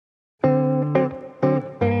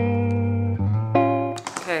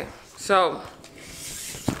So,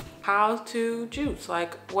 how to juice?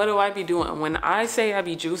 Like, what do I be doing? When I say I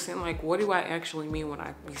be juicing, like, what do I actually mean when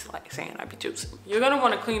I be saying I be juicing? You're gonna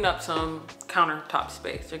wanna clean up some countertop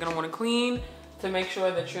space. You're gonna wanna clean to make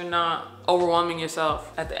sure that you're not overwhelming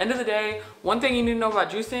yourself. At the end of the day, one thing you need to know about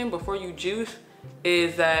juicing before you juice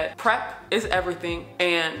is that prep is everything,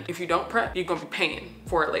 and if you don't prep, you're gonna be paying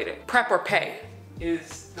for it later. Prep or pay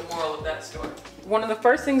is the moral of that story. One of the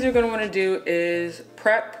first things you're gonna wanna do is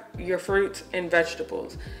prep your fruits and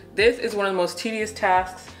vegetables. This is one of the most tedious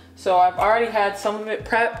tasks, so I've already had some of it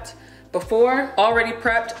prepped before. Already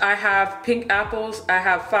prepped, I have pink apples. I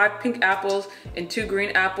have 5 pink apples and 2 green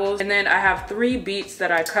apples, and then I have 3 beets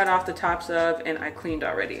that I cut off the tops of and I cleaned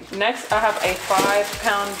already. Next, I have a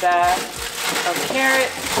 5-pound bag of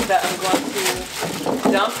carrots that I'm going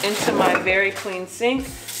to dump into my very clean sink.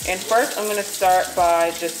 And first, I'm gonna start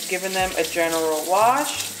by just giving them a general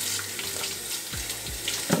wash.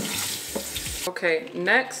 Okay,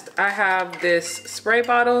 next I have this spray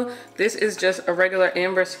bottle. This is just a regular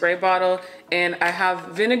amber spray bottle, and I have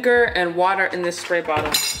vinegar and water in this spray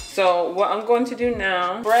bottle. So what I'm going to do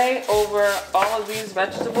now, spray over all of these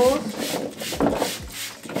vegetables.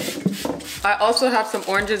 I also have some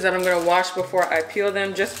oranges that I'm gonna wash before I peel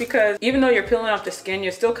them, just because even though you're peeling off the skin,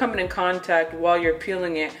 you're still coming in contact while you're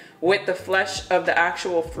peeling it with the flesh of the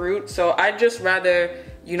actual fruit. So I'd just rather,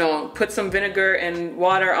 you know, put some vinegar and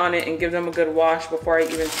water on it and give them a good wash before I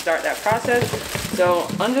even start that process. So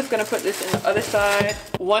I'm just gonna put this in the other side.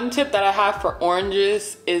 One tip that I have for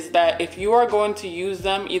oranges is that if you are going to use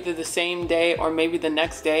them either the same day or maybe the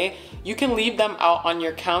next day, you can leave them out on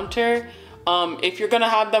your counter. If you're gonna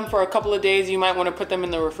have them for a couple of days, you might wanna put them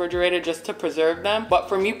in the refrigerator just to preserve them. But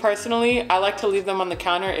for me personally, I like to leave them on the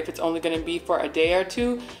counter if it's only gonna be for a day or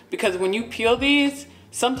two, because when you peel these,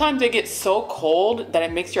 sometimes they get so cold that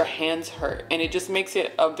it makes your hands hurt, and it just makes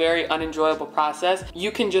it a very unenjoyable process.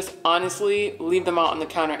 You can just honestly leave them out on the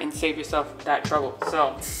counter and save yourself that trouble.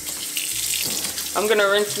 So I'm gonna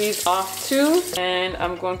rinse these off too, and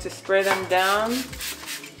I'm going to spray them down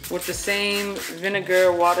with the same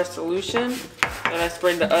vinegar water solution that I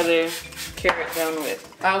sprayed the other carrot down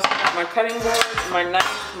with. I also have my cutting board, my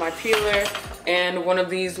knife, my peeler, and one of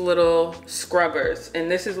these little scrubbers.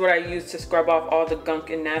 And this is what I use to scrub off all the gunk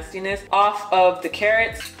and nastiness off of the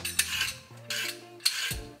carrots.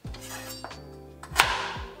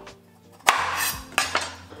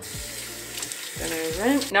 Then I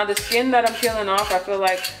rinse. Now the skin that I'm peeling off, I feel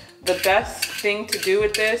like the best thing to do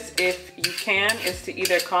with this, if you can, is to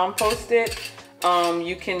either compost it.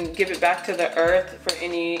 You can give it back to the earth for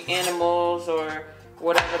any animals or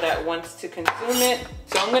whatever that wants to consume it.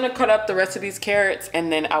 So I'm gonna cut up the rest of these carrots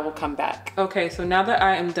and then I will come back. Okay, so now that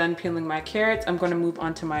I am done peeling my carrots, I'm gonna move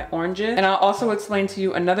on to my oranges. And I'll also explain to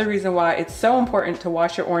you another reason why it's so important to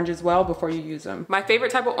wash your oranges well before you use them. My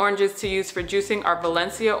favorite type of oranges to use for juicing are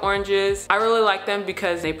Valencia oranges. I really like them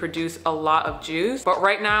because they produce a lot of juice. But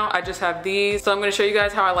right now I just have these. So I'm gonna show you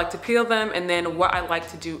guys how I like to peel them and then what I like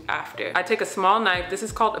to do after. I take a small knife, this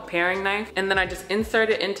is called a paring knife, and then I just insert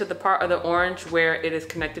it into the part of the orange where it is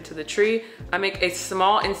connected to the tree. I make a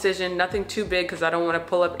small incision, nothing too big because I don't want to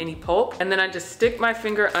pull up any pulp, and then I just stick my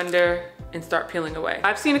finger under and start peeling away.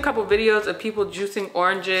 I've seen a couple videos of people juicing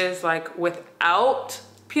oranges like without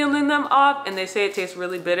peeling them off, and they say it tastes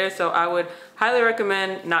really bitter, so I would highly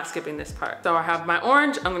recommend not skipping this part. So I have my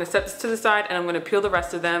orange, I'm gonna set this to the side and I'm gonna peel the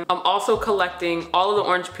rest of them. I'm also collecting all of the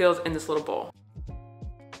orange peels in this little bowl.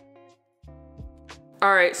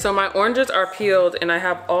 All right, so my oranges are peeled and I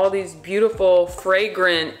have all these beautiful,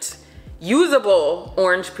 fragrant, usable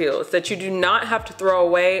orange peels that you do not have to throw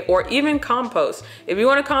away or even compost. If you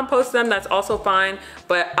wanna compost them, that's also fine,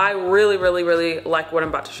 but I really like what I'm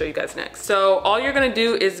about to show you guys next. So all you're gonna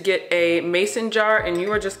do is get a mason jar and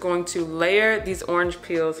you are just going to layer these orange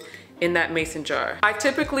peels in that mason jar. I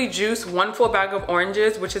typically juice 1 full bag of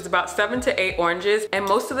oranges, which is about 7 to 8 oranges, and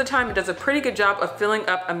most of the time it does a pretty good job of filling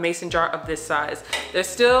up a mason jar of this size. There's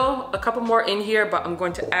still a couple more in here, but I'm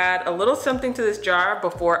going to add a little something to this jar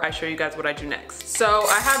before I show you guys what I do next. So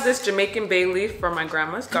I have this Jamaican bay leaf from my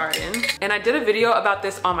grandma's garden, and I did a video about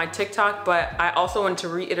this on my TikTok, but I also want to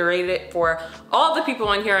reiterate it for all the people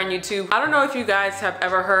on here on YouTube. I don't know if you guys have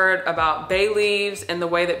ever heard about bay leaves and the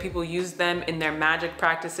way that people use them in their magic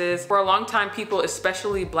practices. For a long time, people,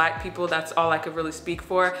 especially black people, that's all I could really speak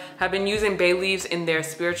for, have been using bay leaves in their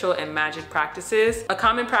spiritual and magic practices. A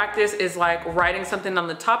common practice is like writing something on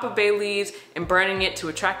the top of bay leaves and burning it to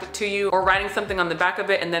attract it to you, or writing something on the back of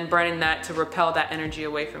it and then burning that to repel that energy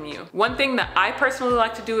away from you. One thing that I personally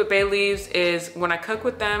like to do with bay leaves is when I cook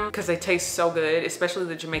with them, because they taste so good, especially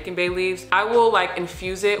the Jamaican bay leaves, I will like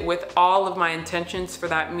infuse it with all of my intentions for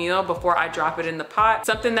that meal before I drop it in the pot.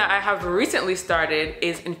 Something that I have recently started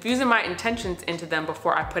is infusing my intentions into them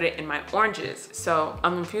before I put it in my oranges. So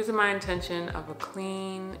I'm infusing my intention of a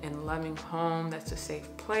clean and loving home that's a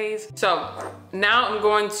safe place. So now I'm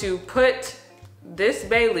going to put this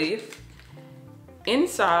bay leaf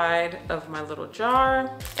inside of my little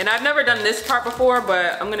jar. And I've never done this part before,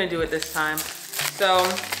 but I'm gonna do it this time. So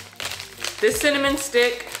this cinnamon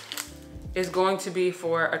stick is going to be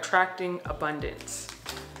for attracting abundance.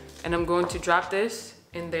 And I'm going to drop this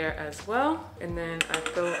in there as well. And then I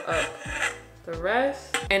fill up the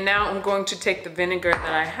rest. And now I'm going to take the vinegar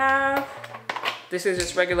that I have. This is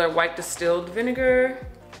just regular white distilled vinegar.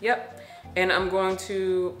 Yep. And I'm going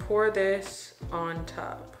to pour this on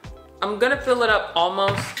top. I'm gonna fill it up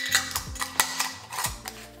almost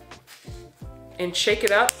and shake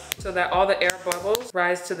it up so that all the air bubbles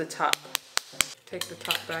rise to the top. Take the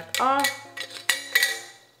top back off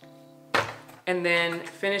and then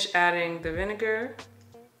finish adding the vinegar,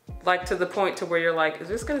 like to the point to where you're like, is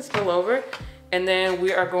this gonna spill over? And then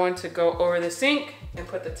we are going to go over the sink and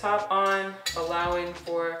put the top on, allowing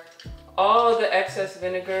for all the excess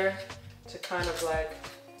vinegar to kind of like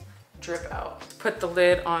drip out. Put the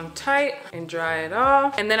lid on tight and dry it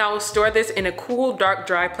off. And then I will store this in a cool, dark,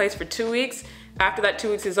 dry place for 2 weeks. After that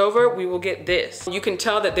 2 weeks is over, we will get this. You can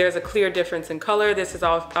tell that there's a clear difference in color. This has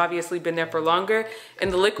obviously been there for longer.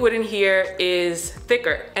 And the liquid in here is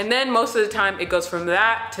thicker. And then most of the time it goes from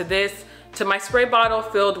that to this, to my spray bottle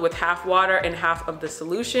filled with half water and half of the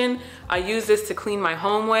solution. I use this to clean my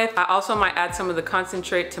home with. I also might add some of the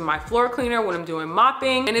concentrate to my floor cleaner when I'm doing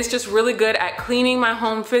mopping. And it's just really good at cleaning my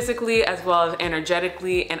home physically as well as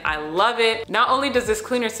energetically, and I love it. Not only does this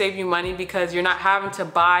cleaner save you money because you're not having to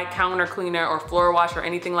buy counter cleaner or floor wash or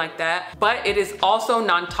anything like that, but it is also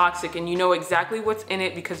non-toxic and you know exactly what's in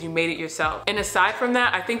it because you made it yourself. And aside from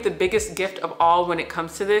that, I think the biggest gift of all when it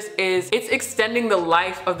comes to this is it's extending the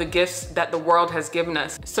life of the gifts that the world has given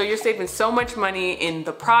us. So you're saving so much money in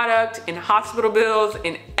the product, in hospital bills,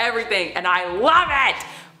 in everything, and I love it!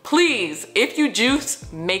 Please, if you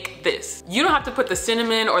juice, make this. You don't have to put the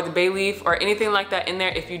cinnamon or the bay leaf or anything like that in there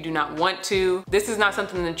if you do not want to. This is not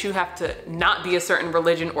something that you have to not be a certain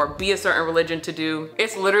religion or be a certain religion to do.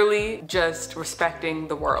 It's literally just respecting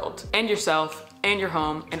the world and yourself and your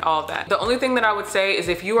home and all of that. The only thing that I would say is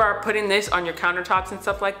if you are putting this on your countertops and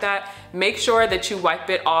stuff like that, make sure that you wipe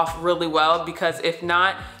it off really well, because if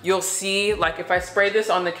not, you'll see, like if I spray this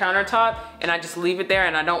on the countertop and I just leave it there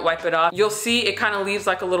and I don't wipe it off, you'll see it kind of leaves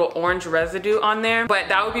like a little orange residue on there. But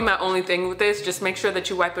that would be my only thing with this. Just make sure that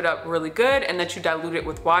you wipe it up really good and that you dilute it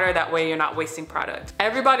with water. That way you're not wasting product.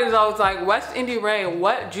 Everybody's always like, West Indian Rain,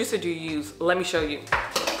 what juicer do you use? Let me show you.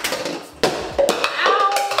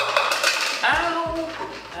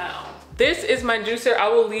 This is my juicer. I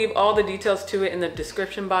will leave all the details to it in the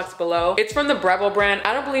description box below. It's from the Breville brand.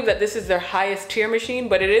 I don't believe that this is their highest tier machine,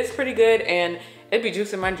 but it is pretty good and it'd be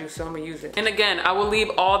juicing my juice, so I'm gonna use it. And again, I will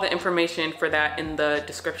leave all the information for that in the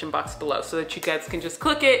description box below so that you guys can just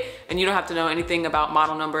click it and you don't have to know anything about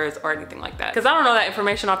model numbers or anything like that. Because I don't know that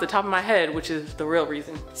information off the top of my head, which is the real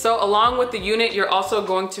reason. So along with the unit, you're also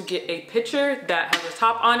going to get a pitcher that has a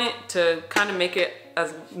top on it to kind of make it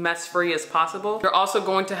as mess free as possible. You're also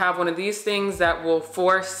going to have one of these things that will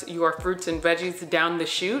force your fruits and veggies down the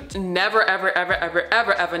chute. Never, ever, ever, ever,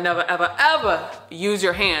 ever, ever, never, ever, ever use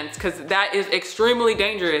your hands, because that is extremely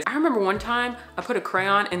dangerous. I remember one time I put a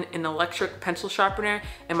crayon in an electric pencil sharpener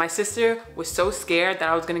and my sister was so scared that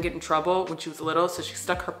I was gonna get in trouble when she was little, so she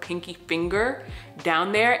stuck her pinky finger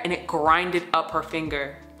down there and it grinded up her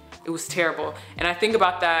finger. It was terrible. And I think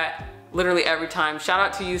about that literally every time. Shout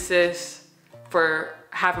out to you, sis, for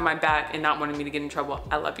having my back and not wanting me to get in trouble.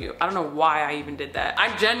 I love you. I don't know why I even did that.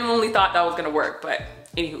 I genuinely thought that was gonna work, but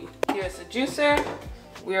anywho. Here's the juicer.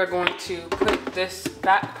 We are going to put this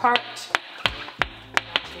back part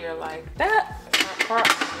here like that. The front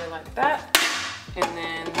part here like that. And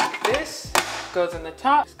then this goes in the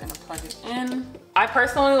top. Just gonna plug it in. I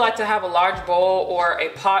personally like to have a large bowl or a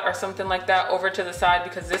pot or something like that over to the side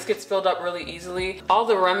because this gets filled up really easily. All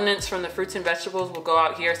the remnants from the fruits and vegetables will go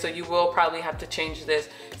out here, so you will probably have to change this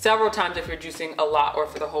several times if you're juicing a lot or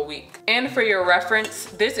for the whole week. And for your reference,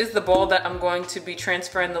 this is the bowl that I'm going to be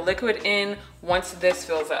transferring the liquid in once this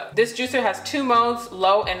fills up. This juicer has two modes,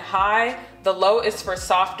 low and high. The low is for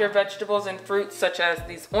softer vegetables and fruits such as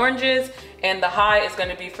these oranges, and the high is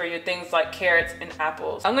gonna be for your things like carrots and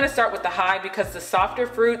apples. I'm gonna start with the high because the softer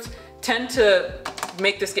fruits tend to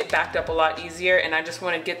make this get backed up a lot easier, and I just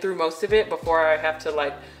wanna get through most of it before I have to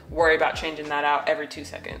like worry about changing that out every 2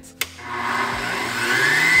 seconds.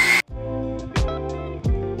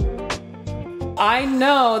 I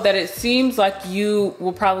know that it seems like you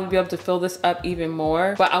will probably be able to fill this up even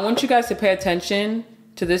more, but I want you guys to pay attention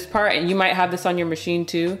to this part, and you might have this on your machine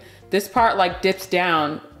too. This part like dips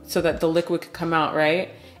down so that the liquid could come out, right?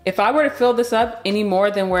 If I were to fill this up any more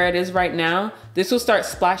than where it is right now, this will start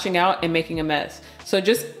splashing out and making a mess. So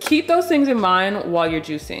just keep those things in mind while you're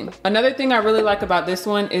juicing. Another thing I really like about this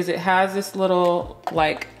one is it has this little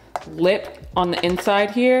like lip on the inside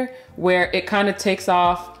here where it kind of takes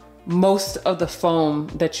off most of the foam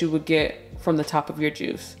that you would get from the top of your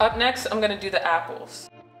juice. Up next, I'm gonna do the apples.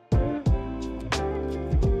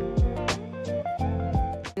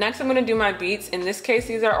 Next, I'm gonna do my beets. In this case,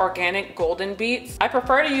 these are organic golden beets. I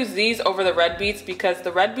prefer to use these over the red beets because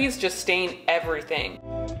the red beets just stain everything.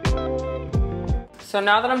 So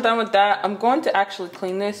now that I'm done with that, I'm going to actually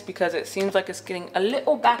clean this because it seems like it's getting a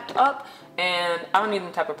little backed up and I don't need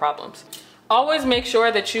them type of problems. Always make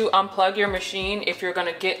sure that you unplug your machine if you're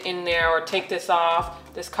gonna get in there or take this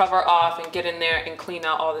off, this cover off, and get in there and clean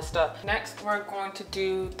out all this stuff. Next, we're going to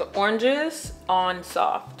do the oranges on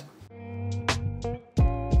soft.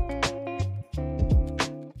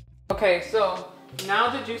 Okay, so now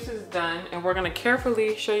the juice is done and we're gonna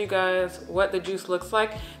carefully show you guys what the juice looks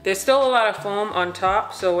like. There's still a lot of foam on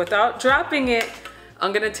top, so without dropping it,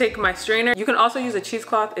 I'm gonna take my strainer. You can also use a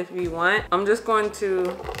cheesecloth if you want. I'm just going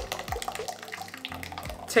to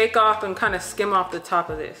take off and kind of skim off the top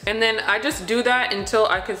of this. And then I just do that until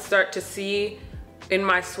I can start to see in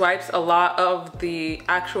my swipes a lot of the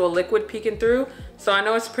actual liquid peeking through. So I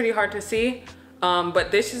know it's pretty hard to see,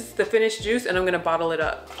 but this is the finished juice and I'm gonna bottle it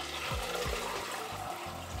up.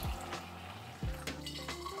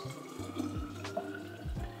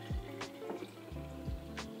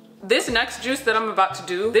 This next juice that I'm about to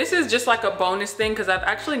do, this is just like a bonus thing because I've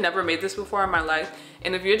actually never made this before in my life.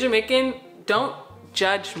 And if you're Jamaican, don't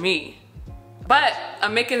judge me. But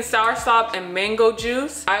I'm making soursop and mango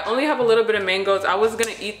juice. I only have a little bit of mangoes. I was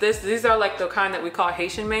gonna eat this. These are like the kind that we call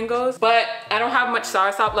Haitian mangoes. But I don't have much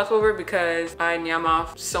soursop left over because I nyam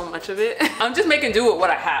off so much of it. I'm just making do with what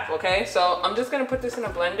I have, okay? So I'm just gonna put this in a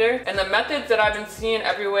blender. And the methods that I've been seeing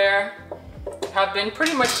everywhere have been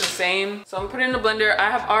pretty much the same. So I'm putting it in the blender. I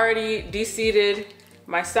have already de-seeded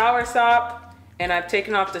my soursop and I've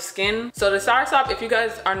taken off the skin. So the soursop, if you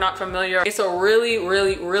guys are not familiar, it's a really,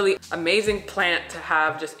 really, really amazing plant to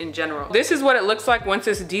have just in general. This is what it looks like once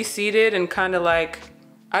it's de-seeded and kind of like,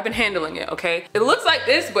 I've been handling it, okay? It looks like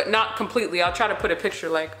this, but not completely. I'll try to put a picture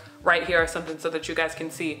like right here or something so that you guys can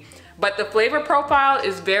see. But the flavor profile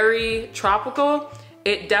is very tropical.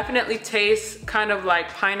 It definitely tastes kind of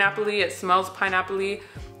like pineapple-y. It smells pineapple-y.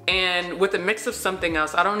 And with a mix of something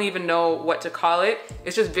else, I don't even know what to call it.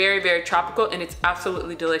 It's just very, very tropical and it's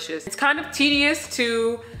absolutely delicious. It's kind of tedious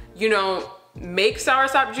to, you know, make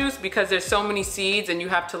soursop juice because there's so many seeds and you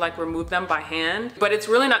have to like remove them by hand. But it's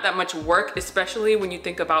really not that much work, especially when you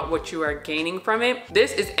think about what you are gaining from it.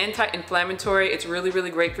 This is anti-inflammatory. It's really, really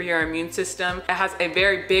great for your immune system. It has a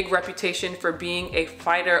very big reputation for being a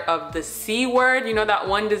fighter of the C word. You know, that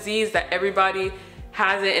one disease that everybody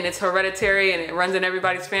has it and it's hereditary and it runs in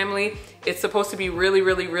everybody's family. It's supposed to be really,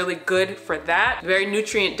 really, really good for that. Very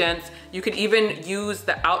nutrient dense. You could even use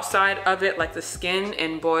the outside of it, like the skin,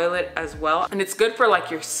 and boil it as well. And it's good for like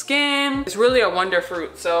your skin. It's really a wonder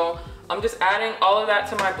fruit. So I'm just adding all of that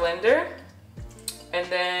to my blender. And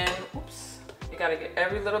then, oops, you gotta get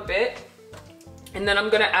every little bit. And then I'm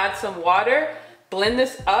gonna add some water, blend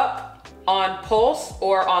this up on pulse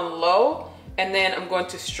or on low, and then I'm going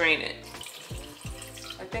to strain it.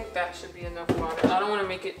 I think that should be enough water. I don't want to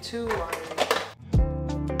make it too watery.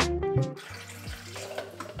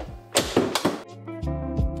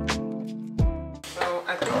 So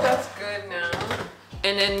I think that's good now.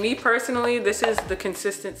 And then me personally, this is the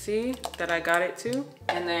consistency that I got it to.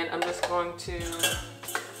 And then I'm just going to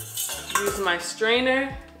use my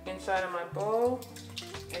strainer inside of my bowl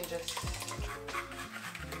and just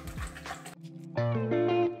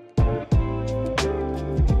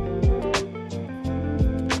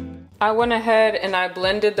I went ahead and I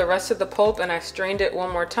blended the rest of the pulp and I strained it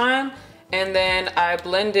one more time. And then I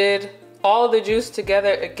blended all the juice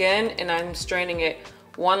together again and I'm straining it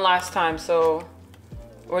one last time. So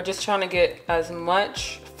we're just trying to get as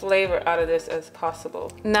much flavor out of this as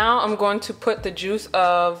possible. Now I'm going to put the juice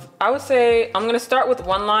of, I would say, I'm gonna start with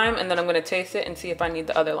 1 lime and then I'm gonna taste it and see if I need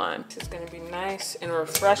the other lime. This is gonna be nice and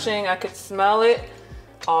refreshing. I could smell it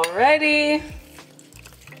already.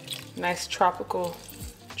 Nice tropical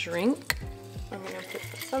drink. I'm gonna put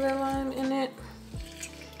this other lime in it.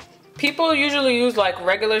 People usually use like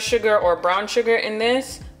regular sugar or brown sugar in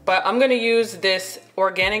this, but I'm gonna use this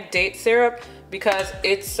organic date syrup because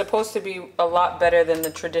it's supposed to be a lot better than the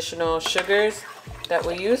traditional sugars that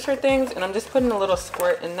we use for things. And I'm just putting a little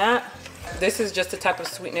squirt in that. This is just the type of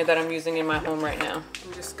sweetener that I'm using in my home right now.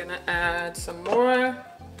 I'm just gonna add some more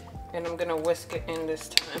and I'm gonna whisk it in this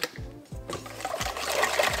time.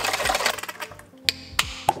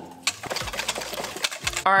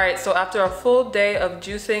 All right, so after a full day of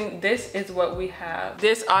juicing, this is what we have.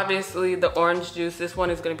 This, obviously, the orange juice, this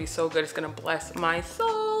one is gonna be so good. It's gonna bless my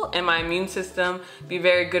soul and my immune system, be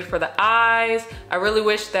very good for the eyes. I really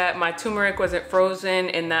wish that my turmeric wasn't frozen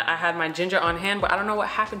and that I had my ginger on hand, but I don't know what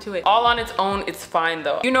happened to it. All on its own, it's fine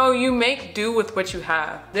though. You know, you make do with what you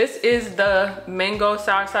have. This is the mango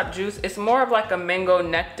soursop juice. It's more of like a mango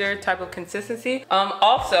nectar type of consistency.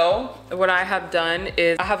 Also, what I have done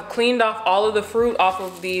is I have cleaned off all of the fruit off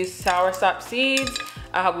of these soursop seeds.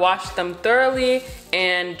 I have washed them thoroughly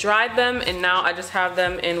and dried them, and now I just have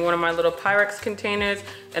them in one of my little Pyrex containers,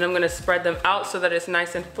 and I'm gonna spread them out so that it's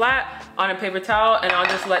nice and flat on a paper towel, and I'll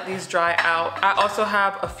just let these dry out. I also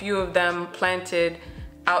have a few of them planted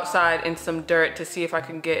outside in some dirt to see if I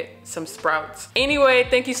can get some sprouts. Anyway,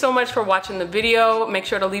 thank you so much for watching the video. Make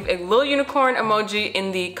sure to leave a little unicorn emoji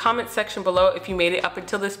in the comment section below if you made it up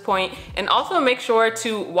until this point. And also make sure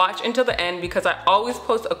to watch until the end because I always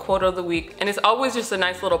post a quote of the week and it's always just a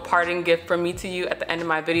nice little parting gift from me to you at the end of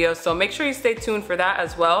my video. So make sure you stay tuned for that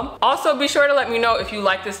as well. Also, be sure to let me know if you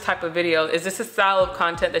like this type of video. Is this a style of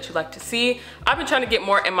content that you like to see? I've been trying to get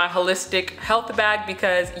more in my holistic health bag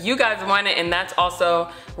because you guys want it, and that's also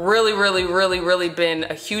really been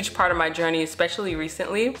a huge part of my journey, especially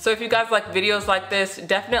recently. So if you guys like videos like this,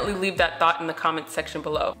 definitely leave that thought in the comment section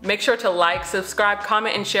below. Make sure to like, subscribe,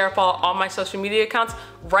 comment, and share. Follow all my social media accounts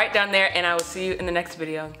right down there, and I will see you in the next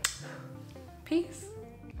video. Peace.